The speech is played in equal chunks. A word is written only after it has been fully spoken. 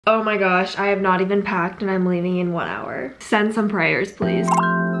Oh my gosh, I have not even packed and I'm leaving in 1 hour. Send some prayers, please.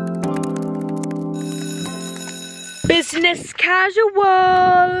 Business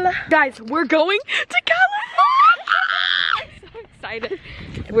casual. Guys, we're going to California. I'm so excited.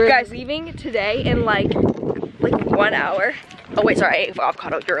 We're leaving today in like 1 hour. Oh wait, sorry, I ate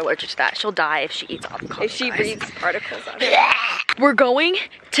avocado. You're allergic to that. She'll die if she eats avocado. If she breathes particles out of it. We're going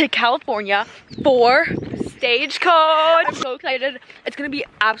to California for Stagecoach. I'm so excited. It's gonna be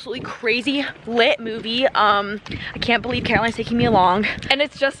absolutely crazy lit movie. I can't believe Caroline's taking me along. And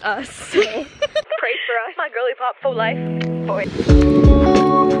it's just us. So. Pray for us. My girly pop for life. Boy.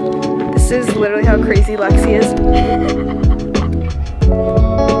 This is literally how crazy Lexi is.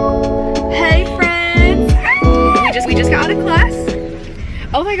 Hey friends! We just got out of class.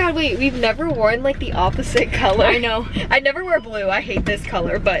 Oh my god, wait, we've never worn like the opposite color. I know. I never wear blue. I hate this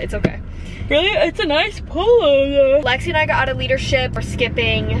color, but it's okay. Really? It's a nice polo though. Lexi and I got out of leadership. We're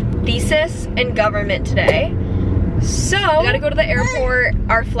skipping thesis and government today. So, we gotta go to the airport.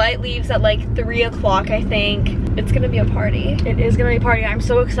 Our flight leaves at like 3 o'clock, I think. It's gonna be a party. It is gonna be a party. I'm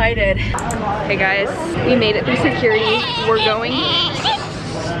so excited. Hey guys, we made it through security. We're going.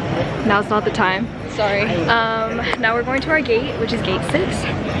 Now's not the time. Sorry. Now we're going to our gate, which is gate 6.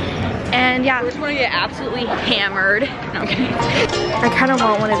 And yeah, we're just gonna get absolutely hammered. No, I'm kidding. I kind of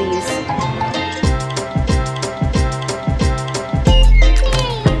want one of these.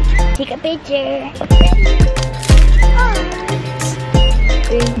 Take a picture.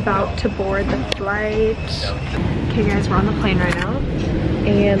 About to board the flight. Okay guys, we're on the plane right now.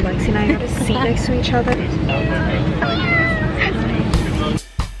 And Lexi and I have a seat next to each other.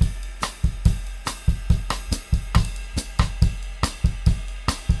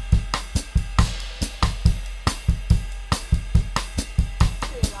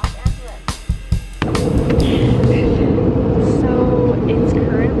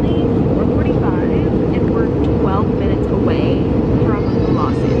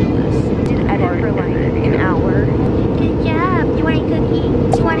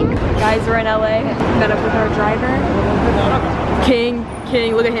 Guys, we're in LA. Met up with our driver. King,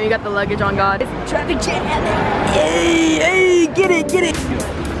 look at him, he got the luggage on God. It's traffic jam. Hey, get it.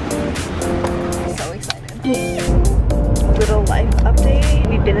 So excited. Little life update.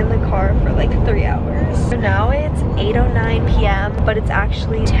 We've been in the car for like 3 hours. So now it's 8:09 p.m., but it's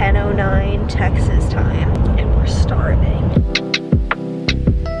actually 10:09 Texas time, and we're starving.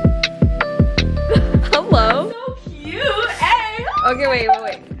 Hello. So cute. Hey. Okay, wait.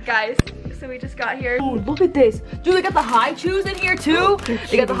 Guys, so we just got here. Oh, look at this. Dude, they got the high chews in here too.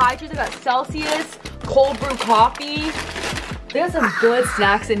 They got the high chews, they got Celsius, cold brew coffee. They got some good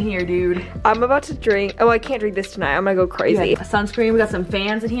snacks in here, dude. I'm about to drink. Oh, I can't drink this tonight. I'm gonna go crazy. Sunscreen, we got some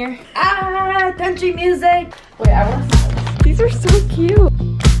fans in here. Ah, country music. Wait, I want to. These are so cute.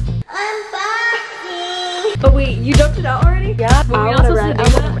 Unboxing. Oh wait, you dumped it out already? Yeah. Well, we also said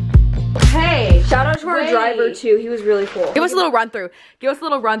that. Hey, shout out to our driver too. He was really cool. Give us a little run through.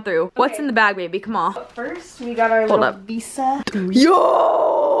 Okay. What's in the bag, baby? Come on. But first, we got our little visa. Yo!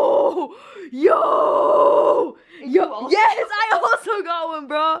 Yes, I also got one,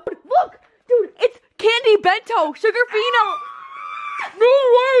 bro. Look, dude, it's candy bento, sugar fino. No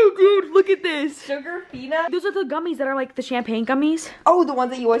way, dude. Look at this. Sugar fina. Those are the gummies that are like the champagne gummies. Oh, the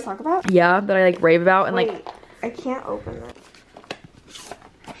ones that you always talk about? Yeah, that I like rave about and like. I can't open them.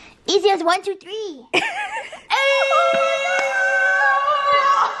 Easy as 1, 2, 3.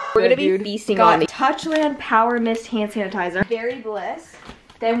 We're gonna be feasting on the Touchland Power Mist hand sanitizer. Berry Bliss.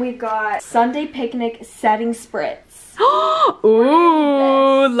 Then we've got Sunday Picnic Setting Spritz.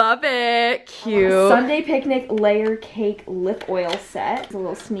 Ooh, love it. Cute. Sunday Picnic Layer Cake Lip Oil Set. It's a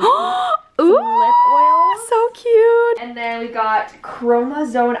little sneaky. Ooh, lip oil. So cute. And then we got Chroma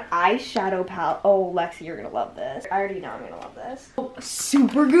Zone eyeshadow palette. Oh, Lexi, you're gonna love this. I already know I'm gonna love this. Oh,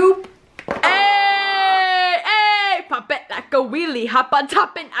 Super Goop. Hey, pop it like a wheelie. Hop on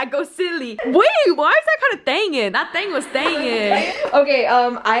top and I go silly. Wait, why is that kind of thangin'? That thing was thangin'. Okay,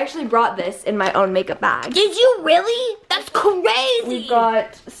 I actually brought this in my own makeup bag. Did you really? That's crazy. We've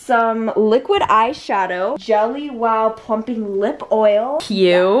got some liquid eyeshadow, Jelly Wow Plumping Lip Oil.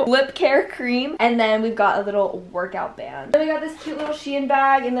 Cute. Lip care cream. And then we've got a little workout band. Then we got this cute little Shein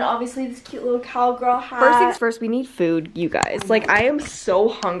bag, and then obviously this cute little cowgirl hat. First things first, we need food, you guys. Like, I am so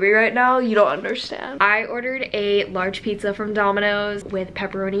hungry right now. You don't understand. I ordered a large pizza from Domino's with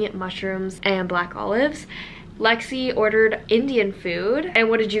pepperoni, mushrooms, and black olives. Lexi ordered Indian food. And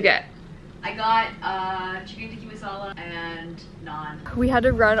what did you get? I got chicken tikka masala and naan. We had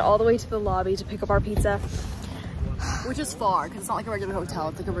to run all the way to the lobby to pick up our pizza. Which is far, because it's not like a regular hotel,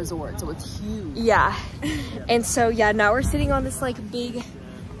 it's like a resort, so it's huge. Yeah. And so, yeah, now we're sitting on this like big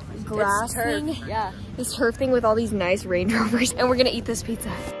grass thing. Yeah. This turf thing with all these nice Range Rovers, and we're gonna eat this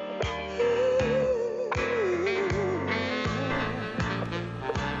pizza.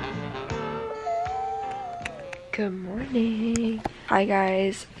 Good morning. Hi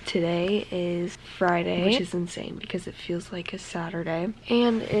guys, today is Friday, which is insane because it feels like a Saturday,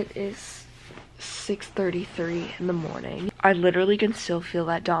 and it is 6:33 in the morning. I literally can still feel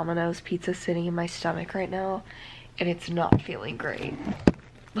that Domino's pizza sitting in my stomach right now, and it's not feeling great,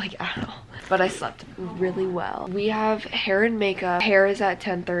 like at all. But I slept really well. We have hair and makeup. Hair is at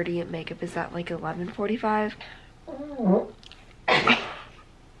 10:30 and makeup is at like 11:45.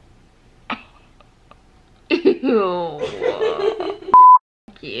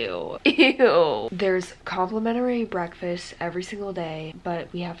 Ew. Ew. There's complimentary breakfast every single day,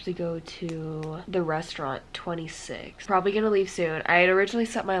 but we have to go to the restaurant 26. Probably gonna leave soon. I had originally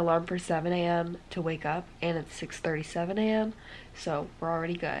set my alarm for 7 a.m. to wake up, and it's 6:37 a.m. so we're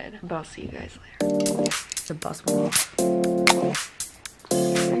already good. But I'll see you guys later. The bus will.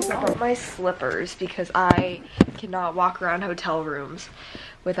 I brought my slippers because I cannot walk around hotel rooms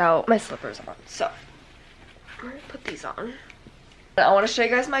without my slippers on. So I'm gonna put these on. I want to show you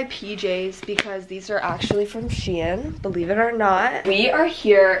guys my PJs because these are actually from Shein, believe it or not. We are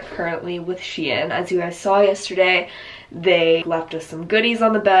here currently with Shein. As you guys saw yesterday, they left us some goodies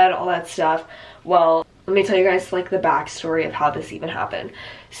on the bed, all that stuff. Well, let me tell you guys like the backstory of how this even happened.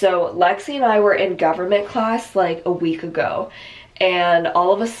 So Lexi and I were in government class like a week ago, and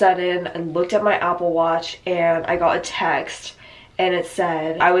all of a sudden I looked at my Apple Watch and I got a text. And it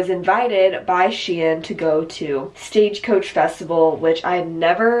said I was invited by Shein to go to Stagecoach Festival, which I had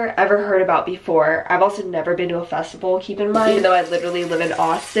never ever heard about before. I've also never been to a festival, keep in mind, even though I literally live in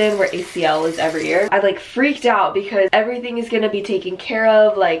Austin where ACL is every year. I like freaked out because everything is gonna be taken care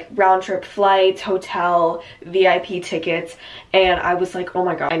of, like round trip flights, hotel, VIP tickets, and I was like, oh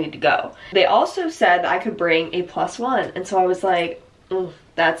my god, I need to go. They also said that I could bring a +1, and so I was like,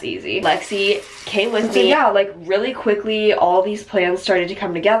 that's easy. Lexi came with me. So yeah, like really quickly all these plans started to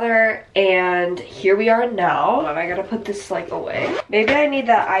come together, and here we are now. I gotta put this like away. Maybe I need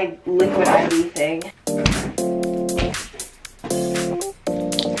that liquid IV thing.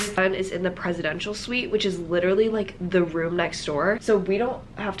 One is in the presidential suite, which is literally like the room next door, so we don't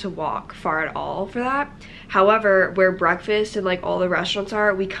have to walk far at all for that. However, where breakfast and like all the restaurants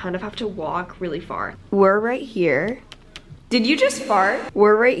are, we kind of have to walk really far. We're right here. Did you just fart?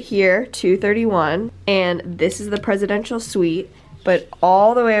 We're right here, 231, and this is the presidential suite, but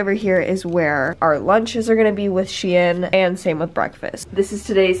all the way over here is where our lunches are gonna be with Shein, and same with breakfast. This is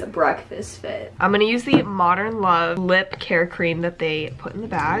today's breakfast fit. I'm gonna use the Modern Love lip care cream that they put in the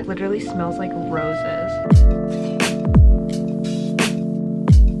bag. Literally smells like roses.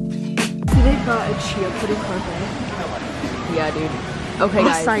 See, they've got a chia pudding carpet. Yeah, dude. Okay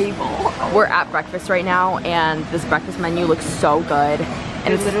guys, we're at breakfast right now, and this breakfast menu looks so good.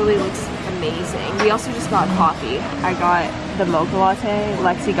 And it literally looks amazing. We also just got coffee. I got the mocha latte,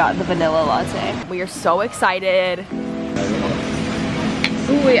 Lexi got the vanilla latte. We are so excited.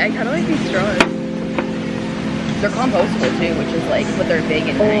 Ooh, wait, I kind of like these straws. They're compostable too, which is like, but they're big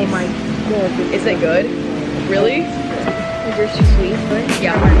and nice. Oh my god. Is it good? Really? Is yours too sweet?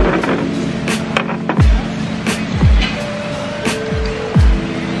 Yeah.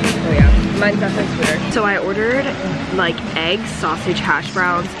 Mine's definitely sweeter. So I ordered like eggs, sausage, hash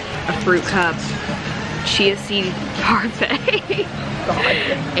browns, a fruit cup, chia seed parfait. God.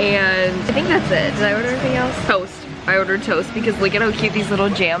 And I think that's it. Did I order anything else? Toast. I ordered toast because look at how cute these little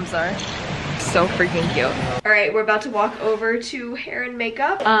jams are. So freaking cute. All right, we're about to walk over to hair and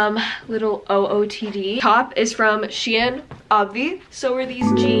makeup. Little OOTD. Top is from Shein, obvi. So are these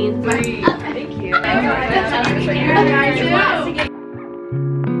jeans. Thank you.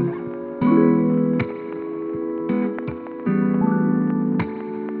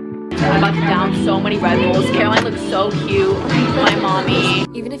 I'm about to down so many Red Bulls. Caroline looks so cute. My mommy.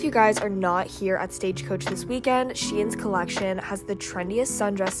 Even if you guys are not here at Stagecoach this weekend, Shein's collection has the trendiest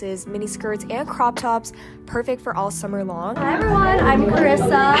sundresses, mini skirts, and crop tops, perfect for all summer long. Hi everyone, I'm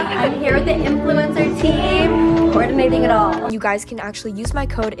Carissa. I'm here with the influencer team, coordinating it all. You guys can actually use my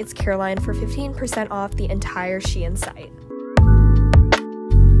code, it's Caroline, for 15% off the entire Shein site.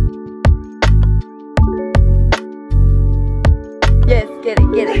 Yes, get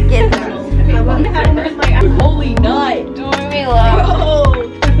it, get it, get it. Holy nut. Doing me love.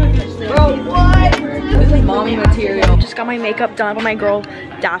 Bro, what? This is mommy material. Just got my makeup done by my girl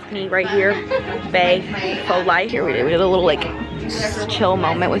Daphne right here. Bae, faux life. Here we did a little like nice chill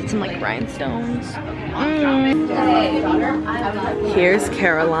moment with some like rhinestones. Here's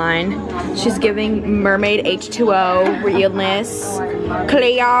Caroline. She's giving mermaid H2O, realness,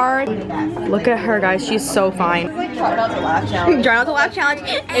 clear. Look at her, guys. She's so fine. Try not to laugh challenge. Try not to laugh challenge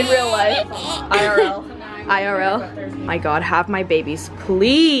In real life. IRL. IRL. My God, have my babies,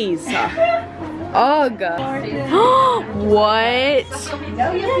 please. Ugh. What?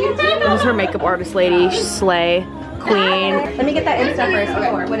 This is her makeup artist lady. Slay. Queen. Let me get that Insta first.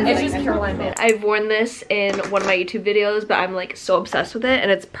 Okay. What is It's it? just carolinemanning. I've worn this in one of my YouTube videos, but I'm like so obsessed with it, and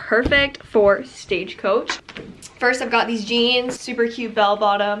it's perfect for Stagecoach. First, I've got these jeans, super cute bell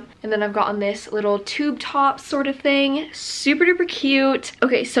bottom, and then I've got on this little tube top sort of thing, super duper cute.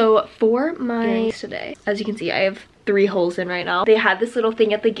 Okay, so for my earrings today, as you can see, I have 3 holes in right now. They had this little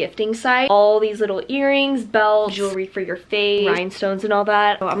thing at the gifting site, all these little earrings, belts, jewelry for your face, rhinestones and all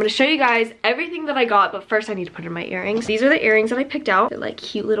that. So I'm gonna show you guys everything that I got, but first I need to put in my earrings. These are the earrings that I picked out. They're like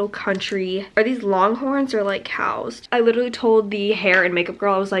cute little country. Are these longhorns or like cows? I literally told the hair and makeup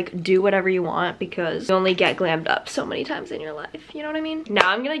girl, I was like, do whatever you want because you only get glammed up so many times in your life, you know what I mean? Now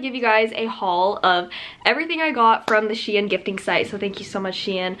I'm gonna give you guys a haul of everything I got from the Shein gifting site. So thank you so much,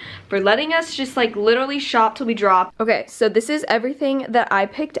 Shein, for letting us just like literally shop till we drop. Okay, so this is everything that I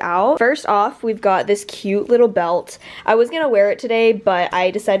picked out. First off, we've got this cute little belt. I was gonna wear it today, but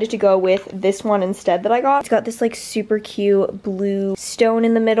I decided to go with this one instead that I got. It's got this like super cute blue stone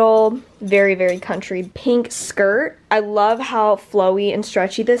in the middle. Very, very country. Pink skirt. I love how flowy and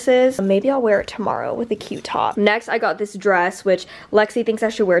stretchy this is. Maybe I'll wear it tomorrow with a cute top. Next, I got this dress, which Lexi thinks I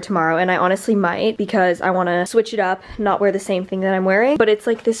should wear tomorrow, and I honestly might because I want to switch it up, not wear the same thing that I'm wearing. But it's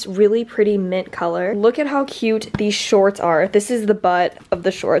like this really pretty mint color. Look at how cute these shorts are. This is the butt of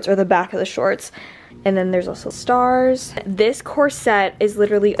the shorts, or the back of the shorts. And then there's also stars. This corset is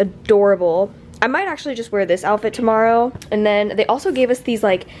literally adorable. I might actually just wear this outfit tomorrow. And then they also gave us these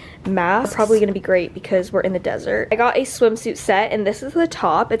like masks. Probably gonna be great because we're in the desert. I got a swimsuit set, and this is the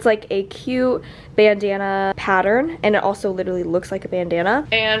top. It's like a cute bandana pattern, and it also literally looks like a bandana.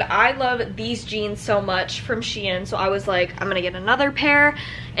 And I love these jeans so much from Shein, so I was like, I'm gonna get another pair.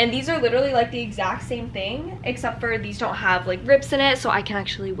 And these are literally like the exact same thing, except for these don't have like rips in it, so I can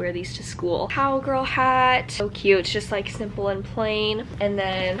actually wear these to school. Cowgirl hat, so cute. It's just like simple and plain. And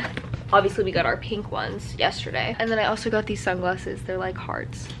then obviously we got our pink ones yesterday. And then I also got these sunglasses. They're like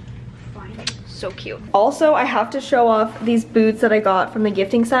hearts. So cute. Also, I have to show off these boots that I got from the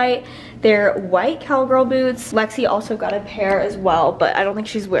gifting site. They're white cowgirl boots. Lexi also got a pair as well, but I don't think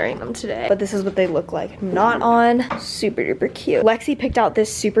she's wearing them today. But this is what they look like. Not on. Super duper cute. Lexi picked out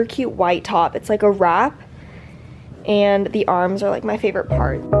this super cute white top. It's like a wrap, and the arms are like my favorite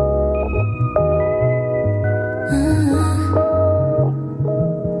part.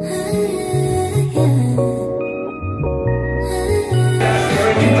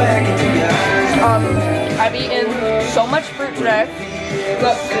 I've eaten so much fruit today,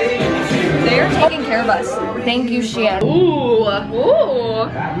 but they're taking care of us. Thank you, Shein. Ooh, ooh.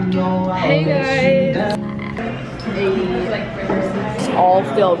 Hey guys. It's all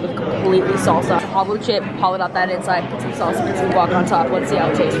filled with completely salsa. Hollow chip, hollowed out that inside, put some salsa, put some guac on top. Let's see how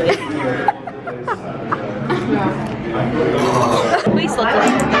it tastes. Please look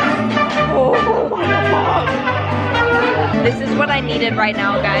like. Oh my God. This is what I needed right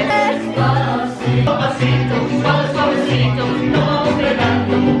now, guys.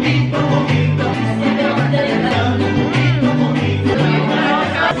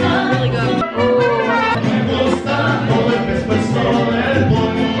 Really good.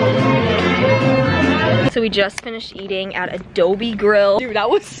 So we just finished eating at Adobe Grill. Dude, that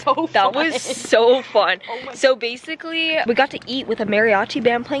was so fun. That was so fun. Oh, so basically, we got to eat with a mariachi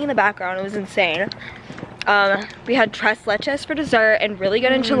band playing in the background. It was insane. We had tres leches for dessert and really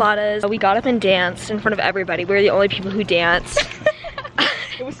good enchiladas. We got up and danced in front of everybody. We were the only people who danced.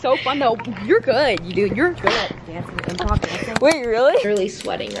 It was so fun though. You're good, dude. You're good at dancing and dancing. Wait, really? I'm really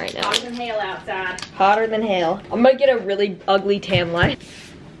sweating right now. Hotter than hail outside. Hotter than hail. I'm gonna get a really ugly tan line.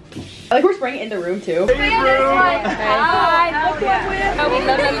 I like we're spraying it in the room too. Hi.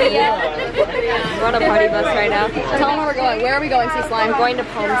 We're on a party bus right now. Tell them where we're going. Where are we going, Sea Slime? We're going to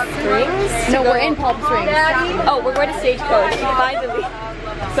Palm Springs. No, we're in Palm Springs. Oh, we're going to Stagecoach. Finally.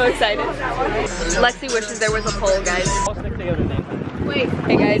 So excited. Lexi wishes there was a pole, guys. Wait.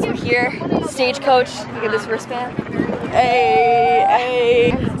 Hey guys, we're here. Stagecoach. Look at this wristband. Hey,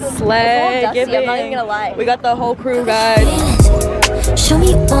 hey. Slay. Dusty, I'm not even gonna lie. We got the whole crew, guys. Show me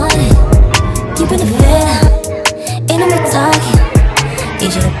you want it. Deep in the bed, ain't no more talking.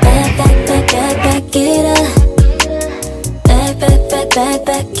 Need you to back it up.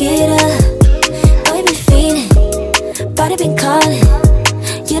 Back it up. Oh, you been feeling. Shawty been calling,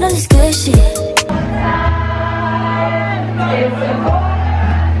 you know this good shit.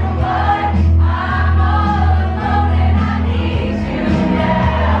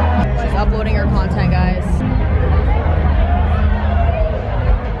 She's uploading her content, guys.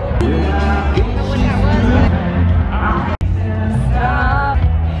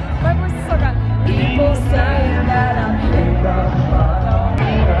 People saying that I'm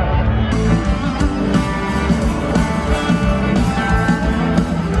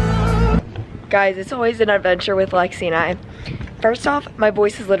Guys, it's always an adventure with Lexi and I. First off, my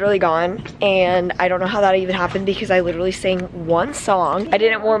voice is literally gone, and I don't know how that even happened because I literally sang one song. I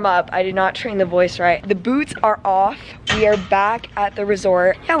didn't warm up. I did not train the voice right. The boots are off. We are back at the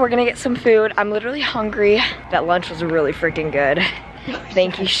resort. Yeah, we're gonna get some food. I'm literally hungry. That lunch was really freaking good.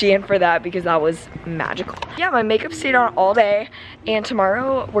 Thank you, Shein, for that because that was magical. Yeah, my makeup stayed on all day, and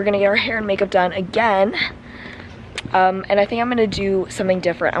tomorrow we're gonna get our hair and makeup done again. And I think I'm gonna do something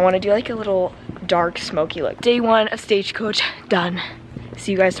different. I wanna do like a little dark smoky look. Day 1 of Stagecoach done.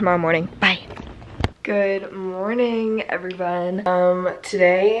 See you guys tomorrow morning. Bye. Good morning, everyone.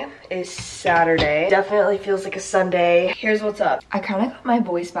 Today is Saturday. Definitely feels like a Sunday. Here's what's up. I kind of got my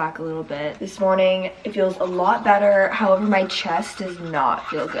voice back a little bit. This morning, it feels a lot better. However, my chest does not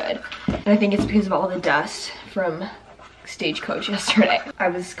feel good. And I think it's because of all the dust from Stagecoach yesterday. I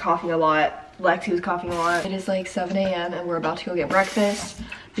was coughing a lot. Lexi was coughing a lot. It is like 7 a.m. and we're about to go get breakfast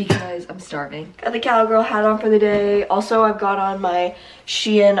because I'm starving. Got the cowgirl hat on for the day. Also, I've got on my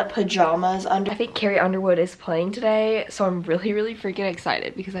Shein pajamas under. I think Carrie Underwood is playing today, so I'm really, really freaking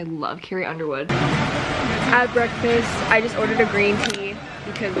excited because I love Carrie Underwood. At breakfast, I just ordered a green tea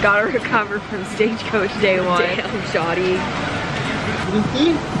because we gotta recover from Stagecoach day 1. Damn, shoddy. Green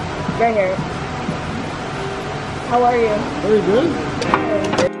tea? Right here. How are you? Very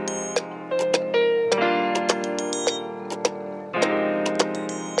good.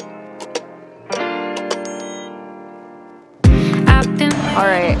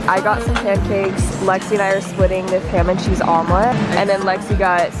 Alright, I got some pancakes. Lexi and I are splitting this ham and cheese omelet. And then Lexi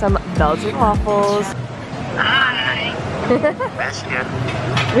got some Belgian waffles. Hi. Miss you.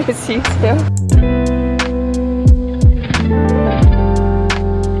 Miss you too.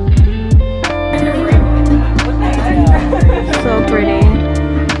 So pretty.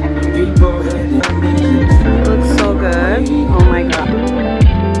 It looks so good. Oh my god.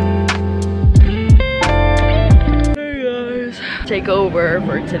 Take over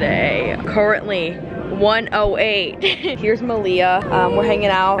for today. Currently 1:08. Here's Malia. We're hanging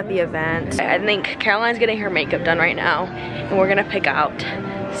out at the event. I think Caroline's getting her makeup done right now, and we're gonna pick out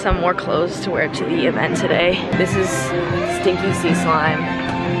some more clothes to wear to the event today. This is Stinky Sea Slime.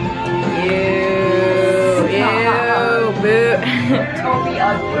 Ew, boo. Totally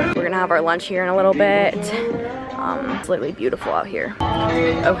ugly. We're gonna have our lunch here in a little bit. It's literally beautiful out here.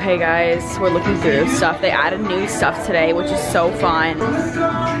 Okay guys, we're looking through stuff. They added new stuff today, which is so fun.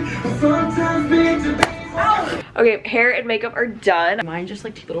 Okay, hair and makeup are done. Mine just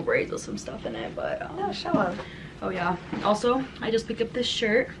like 2 little braids with some stuff in it, but Yeah, show them. oh yeah. Also, I just picked up this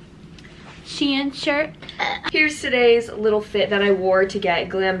shirt. Shein shirt. Here's today's little fit that I wore to get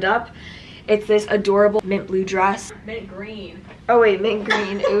glammed up. It's this adorable mint blue dress. Mint green. Oh wait, mint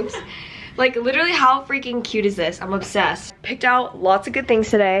green, oops. Like literally how freaking cute is this? I'm obsessed. Picked out lots of good things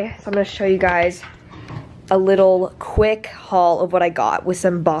today. So I'm gonna show you guys a little quick haul of what I got with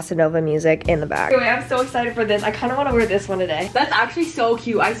some bossa nova music in the back. Anyway, I'm so excited for this. I kind of want to wear this one today. That's actually so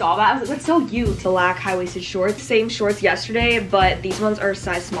cute. I saw that. I was like, that's so cute. Black high-waisted shorts. Same shorts yesterday, but these ones are a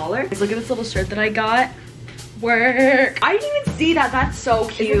size smaller. Just look at this little shirt that I got. Work. I didn't even see that. That's so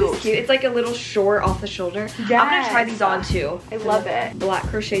cute. Isn't this cute? It's like a little short off the shoulder. Yes. I'm gonna try these on too. I love it. Black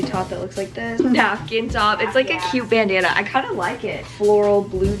crochet top that looks like this. Napkin top. It's like a cute bandana. I kind of like it. Floral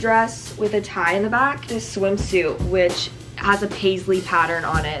blue dress with a tie in the back. This swimsuit, which has a paisley pattern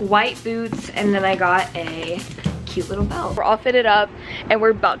on it. White boots, and then I got a cute little belt. We're all fitted up and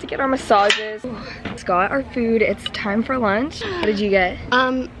we're about to get our massages. Let's got our food. It's time for lunch. What did you get?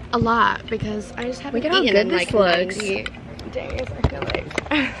 A lot, because I just haven't Look at how eaten good in this like looks. 90 days, I feel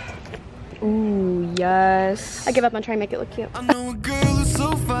like. Ooh, yes. I give up on trying to make it look cute. I know a girl who's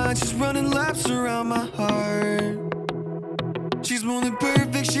so fine, she's running laps around my heart. She's more than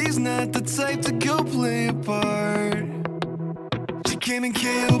perfect, she's not the type to go play a part. She came and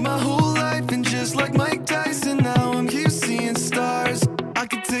killed my whole life, and just like Mike Tyson,